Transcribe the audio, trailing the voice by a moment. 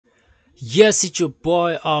Yes, it's your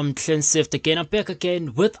boy Clint Sift again. I'm back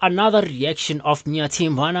again with another reaction of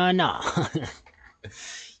thembana.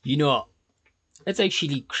 You know, it's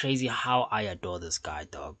actually crazy how I adore this guy,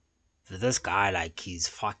 dog. This guy, like, he's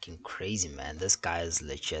fucking crazy, man. This guy is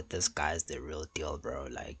legit. This guy is the real deal, bro.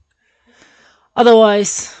 Like,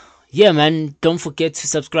 otherwise, yeah, man, don't forget to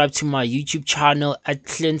subscribe to my YouTube channel at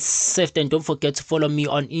Clint Sift, and don't forget to follow me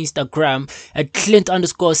on Instagram at Clint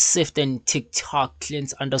underscore Sift and TikTok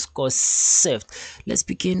Clint underscore Sift. Let's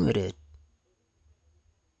begin with it.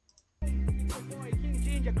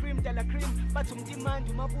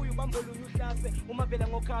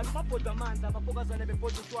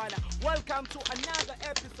 Welcome to another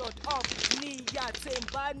episode of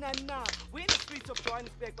thembana. We're in the streets of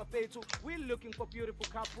Johannesburg, Bapethu. We're looking for beautiful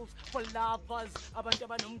couples, for lovers, abantu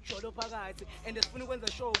abanomjolo phakathi, and sifuna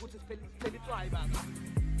ukwenza show ukuthi siphele itswayi baba.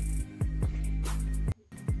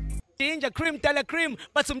 Ginger cream, tala cream,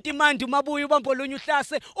 bathi umtimandi umabuya ubambolonye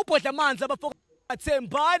uhlase, ubhodla amanzi abafoka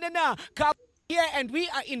thembana na. Here and we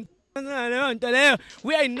are in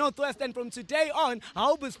Northwest, and from today on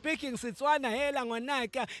I'll be speaking Setswana hela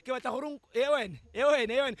ngwanaka ke batla gore ewen.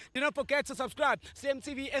 Do not forget to subscribe.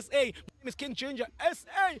 CMTV SA. My name is King Ginger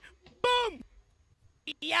SA. Boom.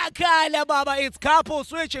 Yakala baba, it's couple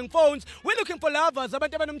switching phones. We're looking for lovers,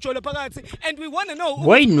 abantu abanomjolo phakathi, and we want to know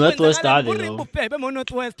Where in Northwest are they though?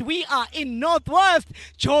 Northwest. We are in Northwest.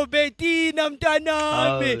 Chobetina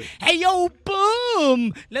mntanami. Hey yo,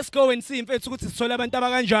 boom. Let's go and see mfethu ukuthi sithola abantu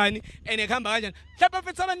abakanjani and ekhamba kanjani. Mhlawumbe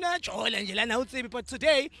mfethu abanajola nje lana utsibi, but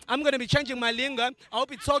today I'm going to be changing my lingo. I'll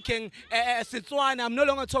be talking Setswana. I'm no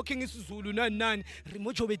longer talking isiZulu nani.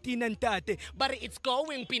 Remote chobetina ntate, but it's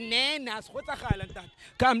going bananas. Khotsagala ntate.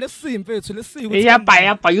 Come, let's see mfethu. Let's see what's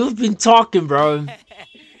Yapa, you've been talking, bro.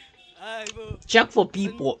 Check for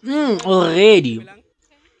people already.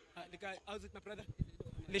 How's it, my brother?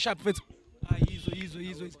 Le sharp mfethu.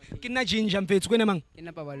 Yizo. Kina Ginger mfethu kwena mang?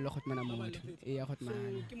 Kina baba lo khot mana mo. Iya khot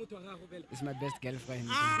mana. It's my best girlfriend.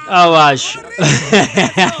 Oh gosh.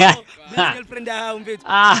 Best girlfriend ha mfethu.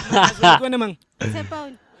 Kwena mang?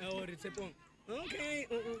 Tsepong. Oh, Tsepong. Okay.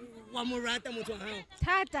 Wa morata motho ha.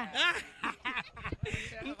 Thata.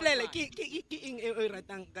 Mplela ki eng e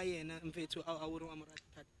ratang ka yena mfethu a o re wa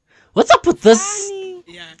morata. What's up with this?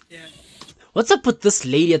 Yeah. What's up with this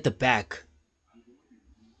lady at the back?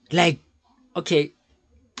 Like, okay.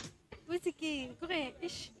 What's it? Kore,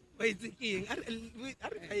 ish. Hey,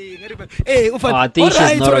 I think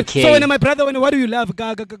she's not okay. So when my brother, what do you love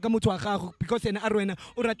ka motho wa gago? Because ena a rwena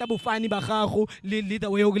o rata bofani ba gago le the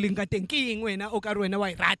way o leng ka teng ke eng wena o ka rwena wa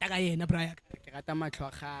rata ka yena braya. Ke rata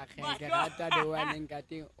matlho gagwe, ke rata the one in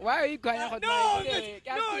kating. Why you kwaya go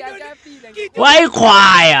Why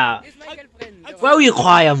choir? It's my girlfriend. Why we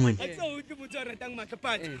choir man? Ke motho a ratang matlo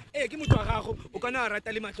pati. Ke motho wa gago o kana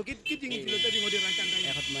rata le matlo ke ding dilo tse dingwe di ratang ka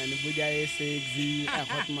yena. Hot man, Buddha is sexy.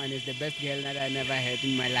 Hot man is the best girl that I never had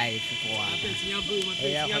in my life.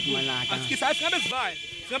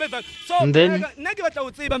 So And then nna ke batla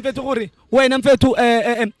o tseba mfethu gore wena mfethu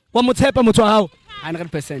wa motshepa motho wa gago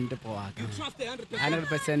 100% bro. trust 100%.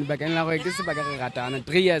 100% ba kana go ke se ba ka re ratana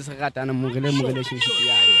 3 years re ratana mo relationship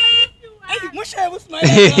ya. Hey, Moshe was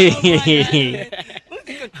smiling.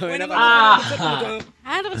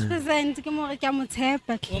 100% ke mo re ka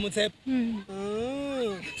motshepa. Wa motshepa.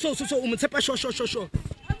 So o motshepa sho.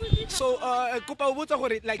 So kopa o botsa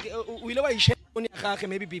gore like o ile wa ishare on ya gagwe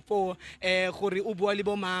maybe before gore o bua le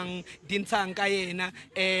bomang dintshang ka yena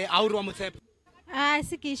a o re wa motshepa.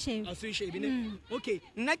 Se ke shame. A se shebe ne. Okay,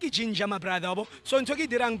 nna ke Ginger my brother obo. So ntho ke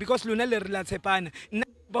dirang because lona le re la tshepana. Nna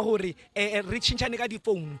ba gore re tshintshane ka di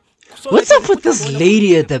phone. what's up with this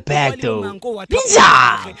lady at the back though?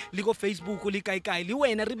 Pizza! Le go Facebook le kai le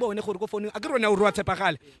wena re bone gore go phone a ke rona o re wa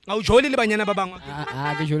tshepagala. A o jole le banyana ba bangwe.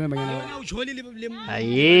 Ke jole banyana. A o jole le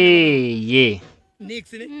Yeah.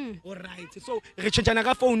 next ne. All right. So re tshintshana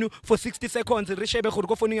ka phone for 60 seconds re shebe gore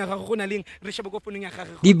go phone ya gago go na leng re shebe go phone ya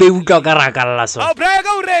gago. Di be utlwa ka rakalla so. Oh, brother,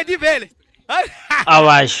 go ready vele.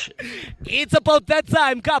 Awash. It's about that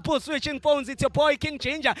time, couple switching phones. It's your boy King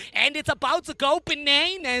Ginger, and it's about to go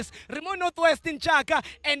bananas. Remote Northwest in Chaka,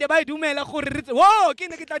 and the by dumela gore whoa, ke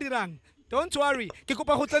ne ke tla dirang. Don't worry. Ke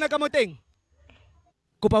kopa go tsena ka moteng.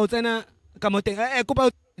 Kopa go tsena ka moteng.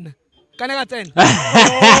 Kopa kana ka tsena.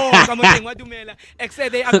 Oh, ka moteng wa dumela.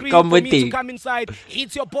 Except they agree for me to come inside.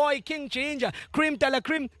 It's your boy King Ginger. Cream tala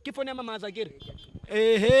cream. Ke phone ya mama za kere.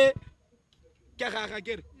 Ke gaga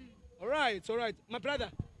kere. All right, my brother.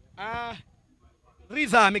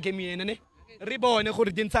 Riza me ke miena ne. Re bone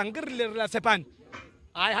gore dintshang ke re la tshepana.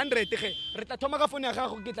 Ai 100 ge. Re tla thoma ka phone ya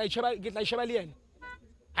gago ke tla sheba le yena.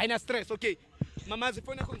 Ai na stress, okay. Mama se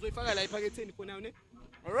phone ya go nzo ifaka la iphaketheni phone ya ne.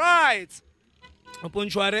 Alright.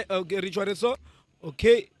 Uponchware richware so.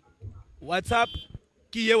 Okay. WhatsApp.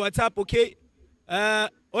 Kiye WhatsApp, okay.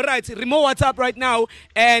 Alright, remove WhatsApp right now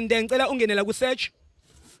and then ngicela ungenela ku search.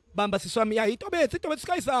 Bamba siswami ya itobethe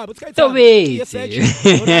sikayisabo Tobethe. search.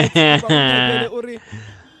 Alright. Uphele uri.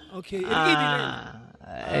 Okay.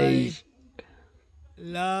 I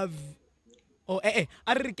love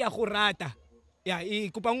ari ke a go rata. Ya,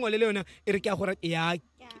 ikupa ngolele yona e re ke a go rata. Ya.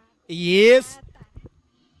 Yes.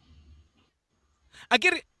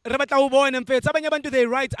 Akere re batla go bona mfethu abanye abantu they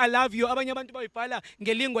write I love you abanye abantu ba ibhala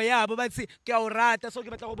ngelingwa yabo bathi ke a o rata so ke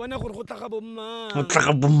batla go bona gore go tla ga bomma Go tla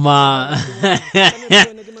ga bomma.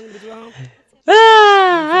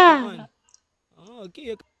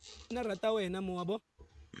 Okay na rata wena mo wabo.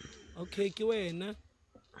 Okay ke wena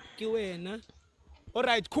all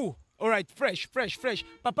right cool all right fresh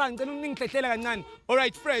papa ngicela uningihlela kancane all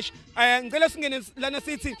right fresh ngicela singene lana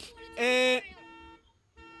sithi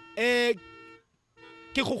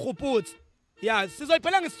ke go gopotse yeah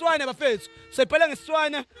sizoyiphela ngesiswana bafethu sizoyiphela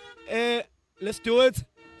ngesiswana let's do it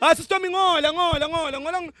sistomi ngola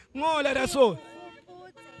raso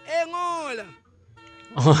ngola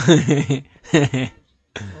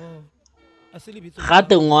asilibitso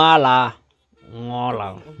Gate ngwala.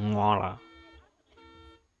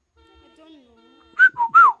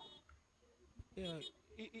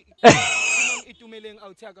 itumeleng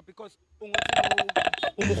outsaka because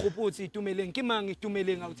umogopotse itumeleng ke mang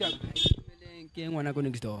itumeleng outsaka ke ngwana ko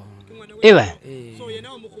next door Eba. so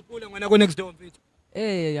yena o mogopola ngwana ko next door mfethu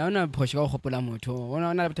ya ona phosho ka go gopola motho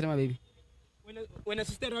ona le bothata baby wena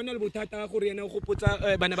sister ona le bothata gore yena o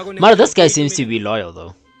gopotsa bana ba go Mara, this guy seems to be loyal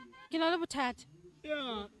though. Ke na le bothata.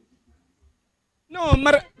 yeah no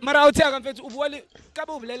mara outsaka mfethu o bua le ka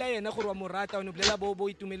bo bolela yena gore wa morata o ne bolela bo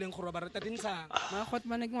itumeleng gore ba rata dintsha ma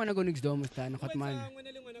khotman ke ngwana ko next door mostane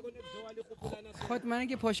khotman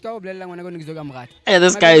ke phosho ka go bolela ngwana ko next door ka mogata Hey,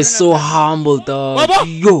 this guy is so humble dog.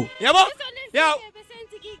 Yo. yabo ya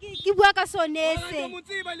Ke bua ka sone se. ke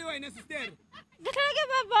motsiba le wena sister Ke tlhola ke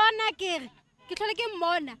ba bona kere. Ke tlhola ke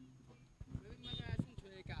mmona.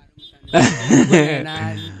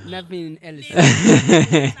 nothing else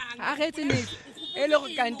a getse ne ele go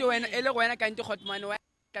kante wena kante khotman wa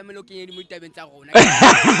kamelo ke yedi mo tabeng tsa rona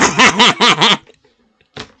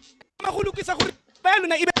ma go lokisa gore ba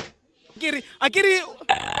lona ibe kere akere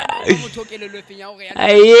motho ke le lofenya gore ya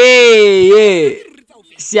Aye.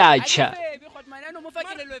 Siacha. khotman no mo fa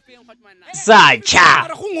ke le lofeng khotman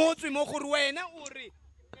Sacha. go ngotswe mo gore wena o re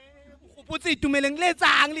gopotse itumeleng le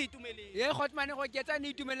tsang le itumeleng ye khotman go ketsa ne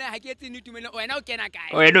itumele ha ke etse ne itumele wena o kena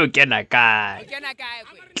kae Wena o kena kae?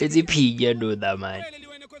 kwe Tletse phinya no da man. le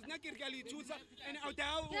wena cause na kere ka le thusa and out Ke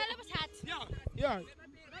na le bothata. yeah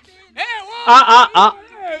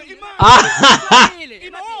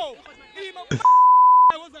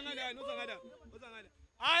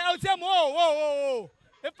I tell whoa.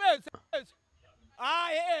 First. I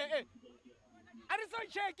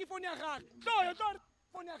just check if on your heart.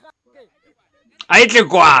 Aitle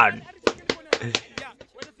kwano.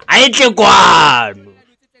 Aitle kwano.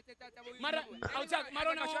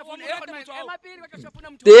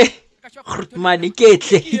 Man,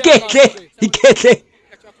 iketle.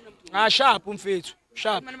 Sharp umfethu.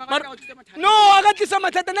 Sharp. No, akatlisa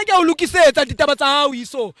mathata nna ke a o lokisetsa ditaba tsa hao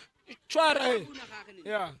iso. Tshwara he.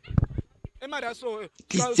 Yeah. Emara so.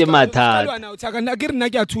 Tlisitse mathata. Kana o tsaka nna ke re nna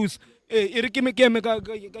ke a thusa. E re ke me ka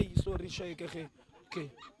iso re shake ge.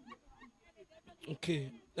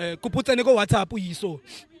 Okay. Kuputsane go WhatsApp iso.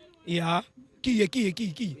 Yeah. Ki.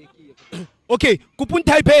 Okay, kupun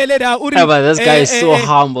type da uri. Yeah, but this guy is so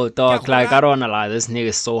humble, dog. Like, I don't wanna lie, this nigga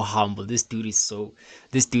is so humble. This dude is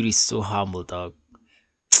so humble, dog.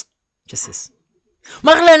 Just this.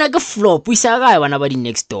 Maglena ke flop, we sa ga bana ba di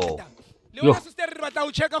next door. Yo. Sister re batla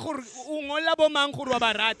o checka gore o ngolla bo mang gore wa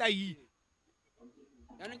ba rata yi.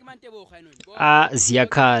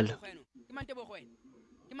 Ziakal.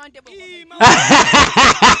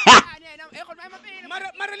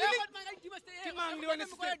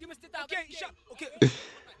 Okay.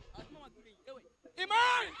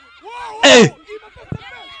 Iman! Whoa!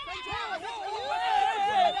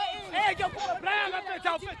 Hey, Brian,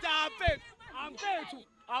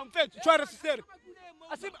 I'm fit. Try to sister.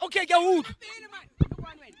 I said, okay, get wood.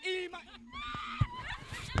 Iman.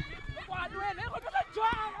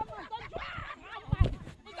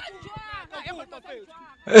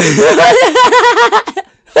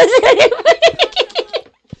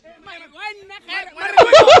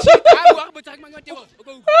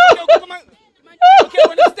 Okay,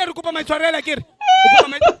 when sister ukupa maitshwarela kere.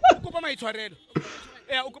 Ukupa maitshwarela.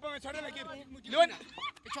 Ukupa maitshwarela kere. Leona.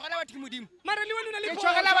 tshogela batho ke modimo mara le wena o na le ke phoso.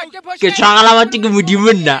 tshogela batho ke phoso Ke tshwagela batho ke modimo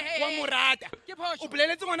nna. Wa mo rata ke phoso o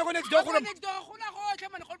boleletse ngwana go next door gore next door gola gotlhe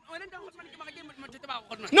man wena ntse go ke maga ke motho ba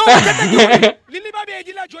go no bothata ke gore le le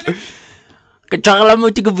babedi la jole Ke tshwagela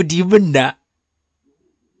motho ke modimo nna.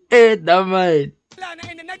 Daman. lana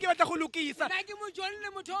ene nna ke batla go lokisa nna ke mo jonne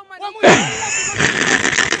motho o man wa mo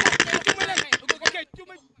okay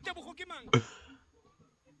tebogo ke mang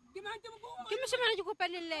ke moshemane ke kopa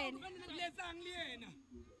le lena letsang le ena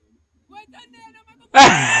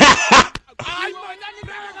ai mo tsane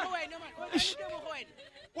ka wena man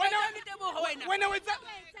wena wena wetsa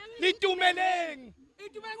le tumeleng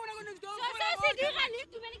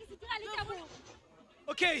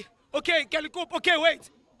okay ke a le kopa okay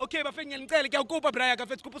wait okay ba fenya nicela ke a kopa braya ka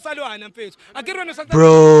fethu kupa salwana mfethu akirona sa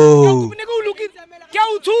Bro. ne go lokisa ke a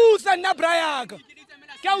uthusa nna braya ka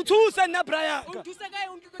ke a uthusa nna braya ka thusa kae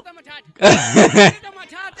o nketsa mathata mathata man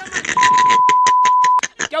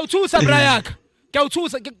ke a uthusa braya ka ke a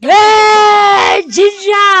uthusa Hey,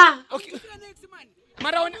 Ginger. okay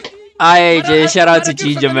mara wena Aye, Jay, shout out to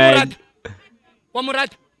Ginger, man. wa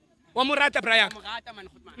morata braya ka mogata man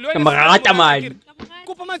khotman Lo Ke ene mo rata, sa man. akere.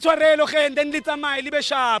 Kopa matshwarelo gen then le tsamaye le be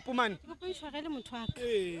sharp man kopa ntshwarele motho wa ka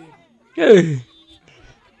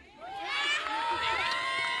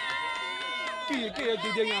ke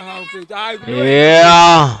dideng ya hao fetsa ai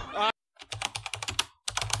Yeah.